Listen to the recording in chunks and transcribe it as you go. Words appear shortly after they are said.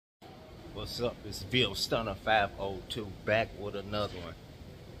What's up? It's Bill Stunner 502 back with another one.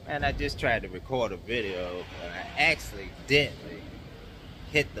 Man, I just tried to record a video and I accidentally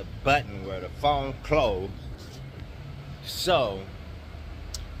hit the button where the phone closed. So,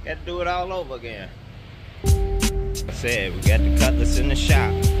 got to do it all over again. I said, we got the Cutlass in the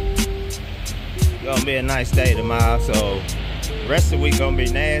shop. Gonna be a nice day tomorrow, so the rest of the week gonna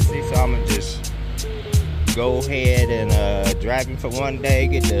be nasty, so I'm gonna just go ahead and drive him for one day,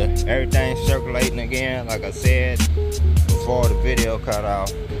 get everything circulating again, like I said before the video cut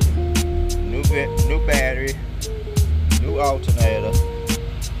off. New battery, new alternator,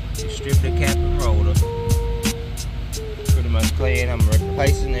 strip the cap and rotor. Pretty much clean. I'm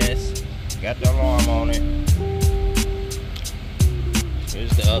replacing this. Got the alarm on it.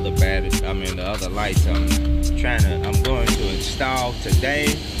 Here's the other battery. The other lights I'm going to install today.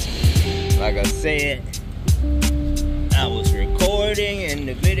 Like I said, I was recording and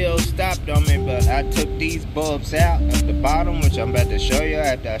the video stopped on me, but I took these bulbs out at the bottom, which I'm about to show you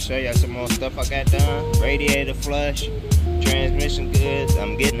after I show you some more stuff I got done. Radiator flush, transmission goods.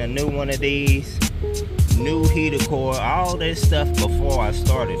 I'm getting a new one of these. New heater core, all this stuff before I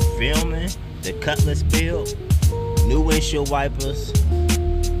started filming the Cutlass build. New windshield wipers.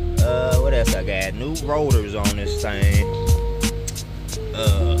 What else I got? New rotors on this thing.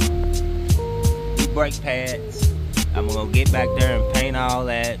 New brake pads. I'm gonna get back there and paint all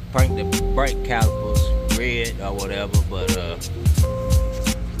that, paint the brake calipers red or whatever, but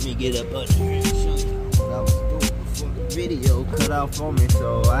let me get up under here and show you what I was doing before the video cut off on me.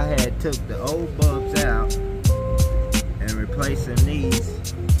 So I had took the old bulbs out and replacing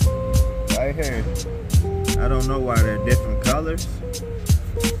these right here. I don't know why they're different colors,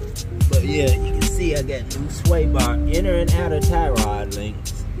 but yeah, you can see I got new sway bar, inner and outer tie rod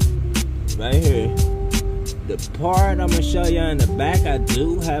links right here. The part I'm gonna show you in the back, I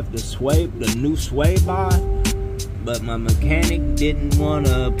do have the new sway bar, but my mechanic didn't want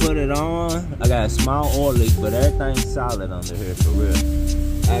to put it on. I got a small oil leak, but everything's solid under here for real.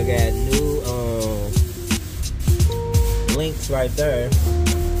 I got new links right there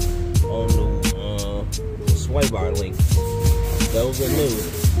on the sway bar links. Those are new.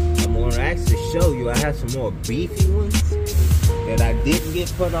 I'm gonna actually show you. I have some more beefy ones that I didn't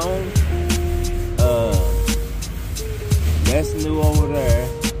get put on. That's new over there.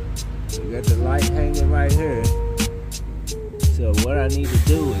 We got the light hanging right here. So what I need to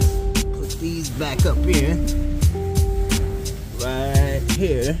do is put these back up here. Right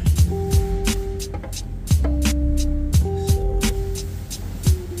here.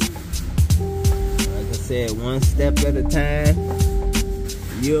 So, like I said, one step at a time.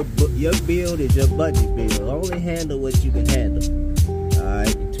 Your build is your budget build. Only handle what you can handle.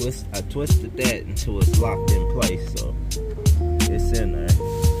 Alright, I twisted that until it's locked in place, so it's in there.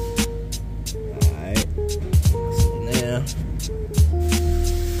 Alright, so now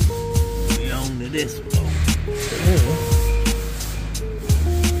we on to this one.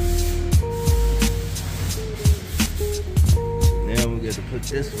 Now we got to put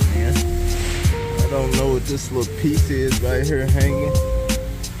this one in. I don't know what this little piece is right here hanging.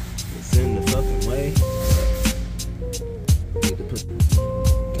 It's in the fucking way. Need to put.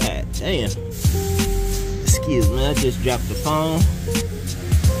 God damn. Excuse me, I just dropped the phone.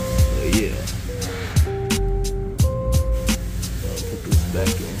 But yeah. I'll put this back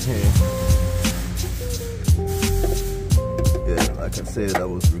in here. Yeah, like I said, I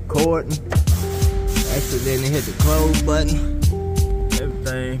was recording. Accidentally hit the close button.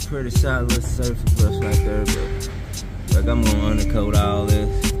 Everything pretty solid, surface brush right there, but like I'm gonna undercoat all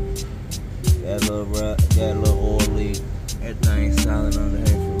this. Got a little oil leak. Everything's solid under here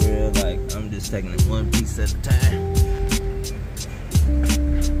for real. Like, I'm just taking it one piece at a time.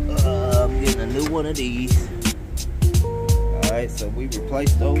 I'm getting a new one of these. Alright, so we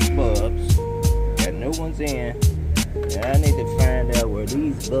replaced those bulbs. Got new ones in. And I need to find out where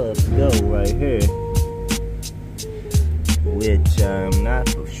these bulbs go right here. Which I'm not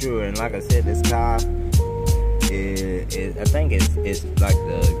for sure. And like I said, this car, I think it's like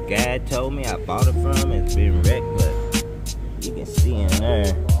the guy told me I bought it from. It's been wrecked, but you can see in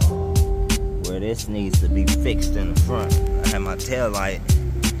there where this needs to be fixed in the front. I have my tail light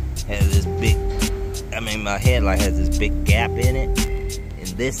has this big, my headlight has this big gap in it, and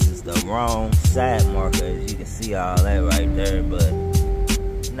this is the wrong side marker. As you can see all that right there, but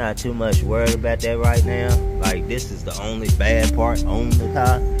not too much worried about that right now. Like, this is the only bad part on the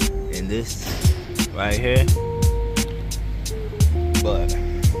car, and this right here. But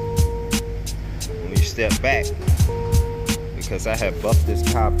when you step back, because I have buffed this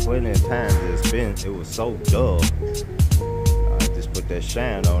car plenty of times, it was so dull. I just put that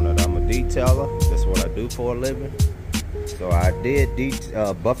shine on it. I'm a detailer. That's what I do for a living. So I did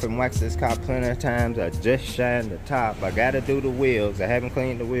buff and wax this car plenty of times. I just shined the top. I gotta do the wheels. I haven't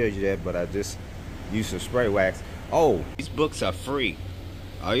cleaned the wheels yet, but I just used some spray wax. Oh, these books are free.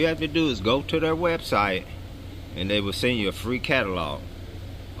 All you have to do is go to their website and they will send you a free catalog.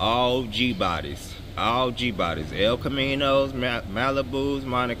 All G bodies. All G bodies. El Caminos, Malibus,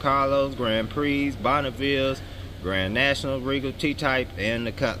 Monte Carlos, Grand Prix, Bonnevilles, Grand National, Regal T-Type, and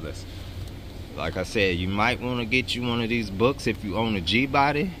the Cutlass. Like I said, you might want to get you one of these books if you own a G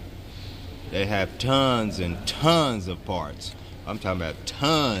body. They have tons and tons of parts. I'm talking about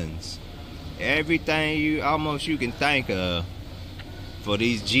tons. Everything you can think of for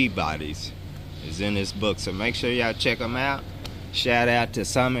these G bodies is in this book. So make sure y'all check them out. Shout out to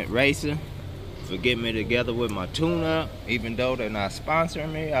Summit Racing for getting me together with my tune-up, even though they're not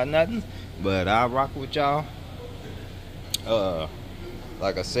sponsoring me or nothing. But I'll rock with y'all.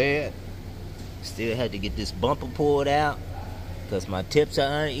 Like I said, still had to get this bumper pulled out because my tips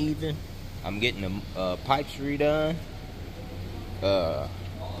are uneven. I'm getting the pipes redone.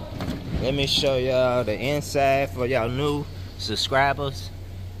 Let me show y'all the inside for y'all new subscribers.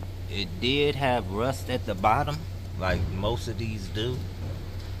 It did have rust at the bottom, like most of these do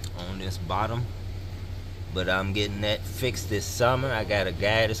on this bottom, but I'm getting that fixed this summer. I got a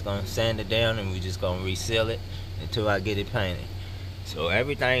guy that's gonna sand it down and we're just gonna reseal it until I get it painted. So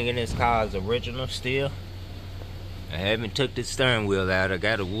everything in this car is original still. I haven't took the steering wheel out. I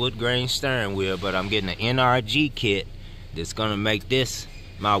got a wood grain steering wheel, but I'm getting an NRG kit that's gonna make this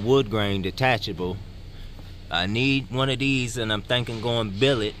my wood grain detachable. I need one of these and I'm thinking going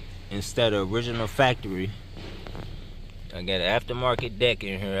billet instead of original factory. I got an aftermarket deck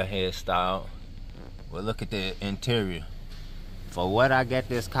in here I had styled. Well, look at the interior. For what I got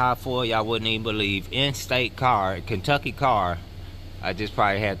this car for, y'all wouldn't even believe. In-state car, Kentucky car. I just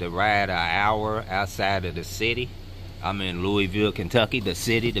probably had to ride an hour outside of the city. I'm in Louisville, Kentucky, the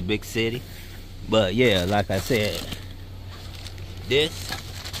city, the big city. But yeah, like I said, this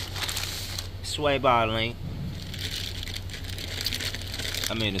sway bar link,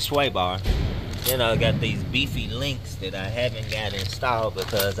 the sway bar. Then I got these beefy links that I haven't got installed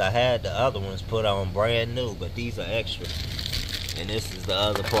because I had the other ones put on brand new, but these are extra. And this is the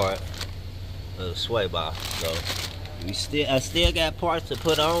other part of the sway bar. So I still got parts to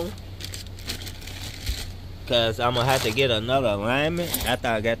put on because I'm gonna have to get another alignment after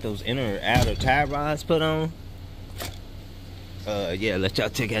I got those inner and outer tie rods put on. Yeah, let y'all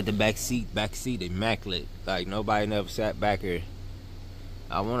check out the back seat immaculate. Like nobody never sat back here.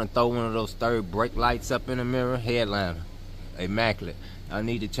 I want to throw one of those third brake lights up in the mirror, headliner, immaculate. I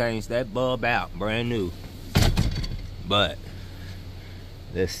need to change that bulb out, brand new. But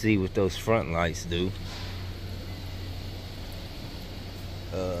let's see what those front lights do.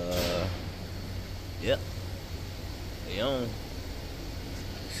 Yep, they on.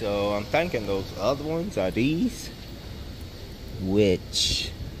 So I'm thinking those other ones are these, which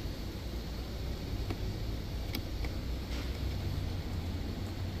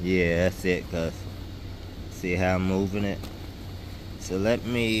yeah, that's it, cuz see how I'm moving it. So let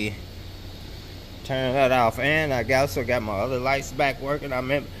me turn that off. And I also got my other lights back working. I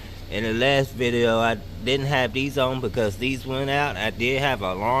remember in the last video I didn't have these on because these went out. I did have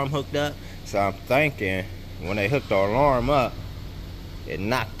an alarm hooked up, so I'm thinking when they hooked the alarm up it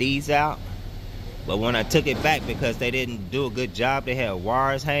knocked these out. But when I took it back because they didn't do a good job, they had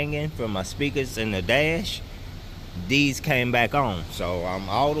wires hanging from my speakers in the dash, these came back on. So I'm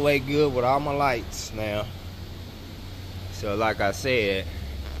all the way good with all my lights now. So like I said,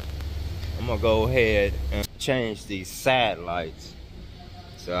 I'm gonna go ahead and change these side lights.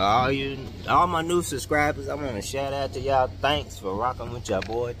 So all my new subscribers, I want to shout out to y'all. Thanks for rocking with y'all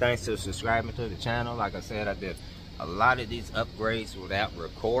boy. Thanks for subscribing to the channel. Like I said, I did a lot of these upgrades without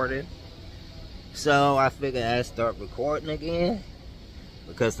recording. So I figured I'd start recording again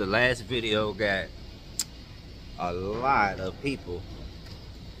because the last video got a lot of people.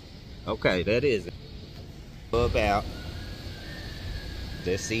 Okay, that is it. About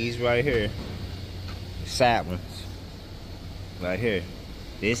these right here, the side ones right here.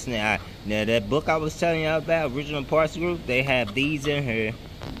 This now that book I was telling y'all about, Original Parts Group, they have these in here.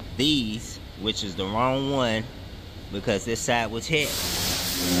 These, which is the wrong one because this side was hit.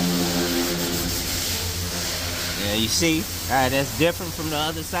 Yeah, you see, that's different from the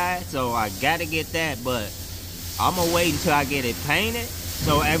other side, so I gotta get that, but I'm gonna wait until I get it painted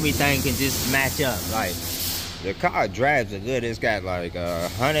so everything can just match up. Like, the car drives it good. It's got like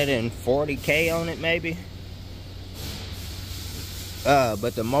 140K on it maybe.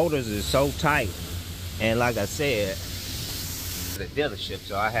 But the motors is so tight, and like I said, the dealership,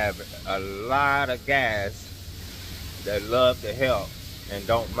 so I have a lot of guys that love to help and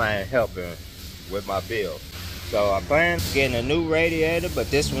don't mind helping with my build. So I plan on getting a new radiator, but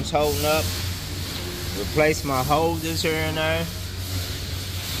this one's holding up. Replace my hoses here and there.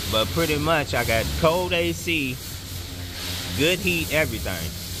 But pretty much I got cold AC, good heat, everything.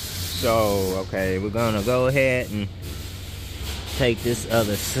 So, okay, we're gonna go ahead and take this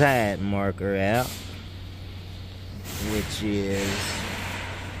other side marker out, which is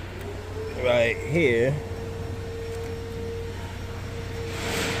right here.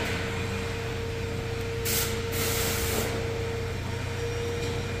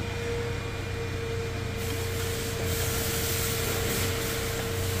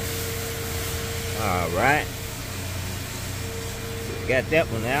 All right, got that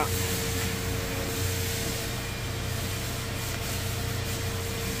one out.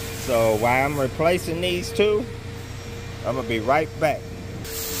 So while I'm replacing these two, I'm gonna be right back.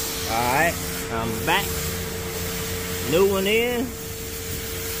 All right, I'm back. New one in.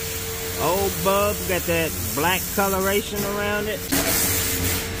 Old bulb, got that black coloration around it.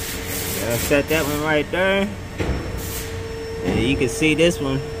 I'll set that one right there. And you can see this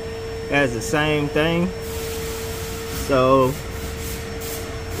one has the same thing. So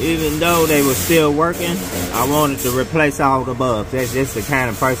even though they were still working, I wanted to replace all the bulbs. That's just the kind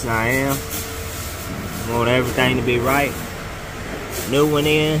of person I am. I want everything to be right. New one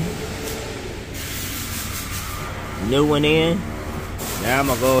in. New one in. Now I'm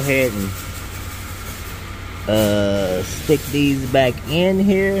gonna go ahead and stick these back in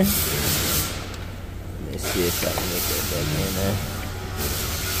here. Let's see if I can get that back in there.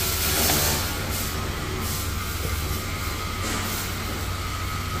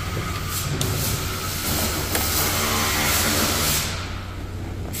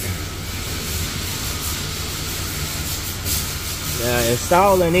 Now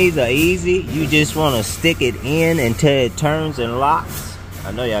installing these are easy. You just want to stick it in until it turns and locks.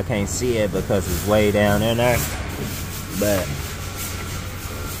 I know y'all can't see it because it's way down in there, but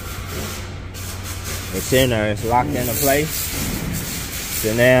it's in there. It's locked into place.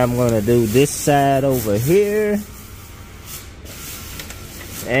 So now I'm gonna do this side over here,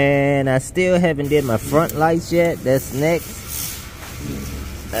 and I still haven't did my front lights yet. That's next.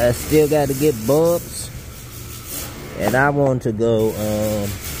 I still got to get bulbs. And I want to go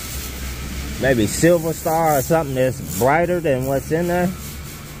maybe Silver Star or something that's brighter than what's in there.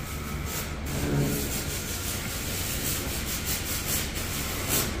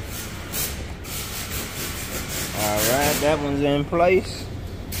 Alright, that one's in place.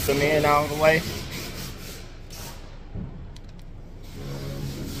 Come in all the way.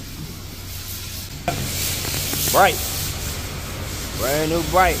 Bright. Brand new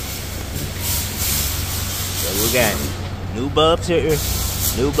bright. So we got new bulbs here,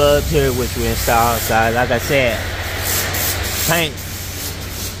 which we installed. So like I said, paint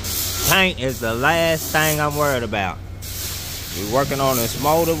is the last thing I'm worried about. We're working on this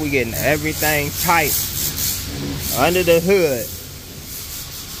motor. We're getting everything tight under the hood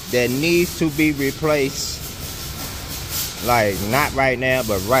that needs to be replaced. Like not right now,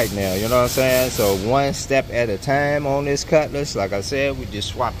 but right now. You know what I'm saying? So one step at a time on this Cutlass. Like I said, we just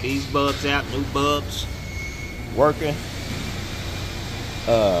swapped these bulbs out, new bulbs. Working.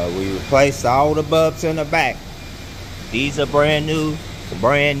 We replaced all the bulbs in the back. These are brand new,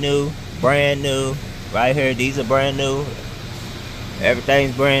 brand new, brand new. Right here, these are brand new.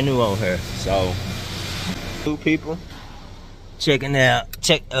 Everything's brand new on here. So, two people checking out.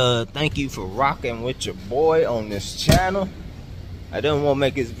 Thank you for rocking with your boy on this channel. I didn't want to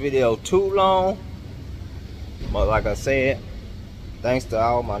make this video too long, but like I said, thanks to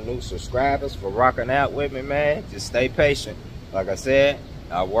all my new subscribers for rocking out with me, man. Just stay patient. Like I said,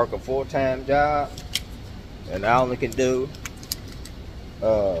 I work a full-time job, and I only can do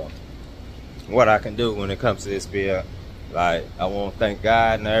what I can do when it comes to this build. Like, I want to thank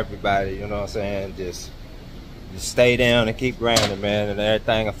God and everybody, you know what I'm saying? Just stay down and keep grinding, man, and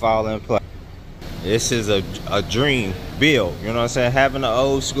everything will fall in place. This is a dream build, you know what I'm saying? Having an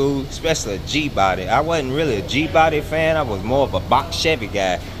old school, especially a G-body. I wasn't really a G-body fan. I was more of a box Chevy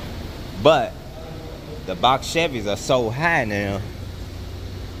guy. But the box Chevys are so high now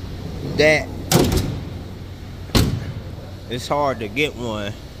that it's hard to get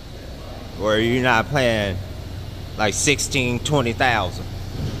one where you're not paying like 16, 20,000.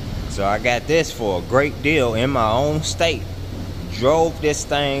 So I got this for a great deal in my own state. Drove this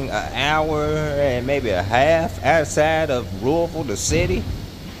thing an hour and maybe a half outside of Louisville, the city,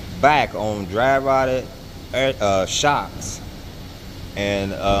 back on dry-rotted shocks.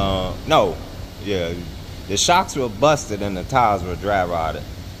 And The shocks were busted and the tires were dry rotted.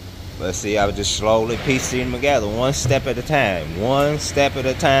 But see, I was just slowly piecing them together, one step at a time. One step at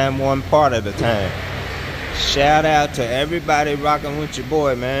a time, one part at a time. Shout out to everybody rocking with your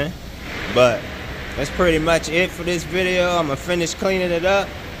boy, man. But that's pretty much it for this video. I'm gonna finish cleaning it up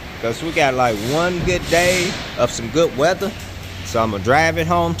because we got like one good day of some good weather. So I'm gonna drive it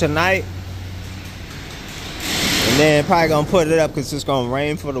home tonight. And then probably gonna put it up because it's gonna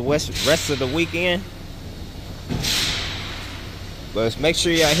rain for the rest of the weekend. But make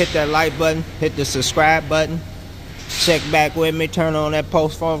sure y'all hit that like button, hit the subscribe button, check back with me, turn on that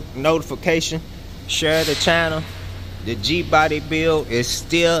post phone notification, share the channel. The G-body build is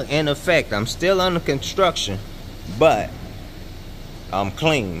still in effect. I'm still under construction, but I'm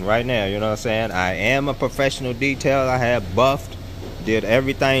clean right now, you know what I'm saying? I am a professional detailer. I have buffed, did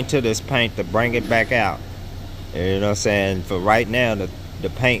everything to this paint to bring it back out. And you know what I'm saying? For right now, the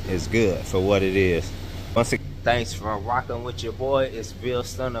paint is good for what it is. Once again, thanks for rocking with your boy. It's Bill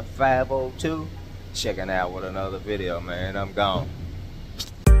Stunner 502. Checking out with another video, man. I'm gone.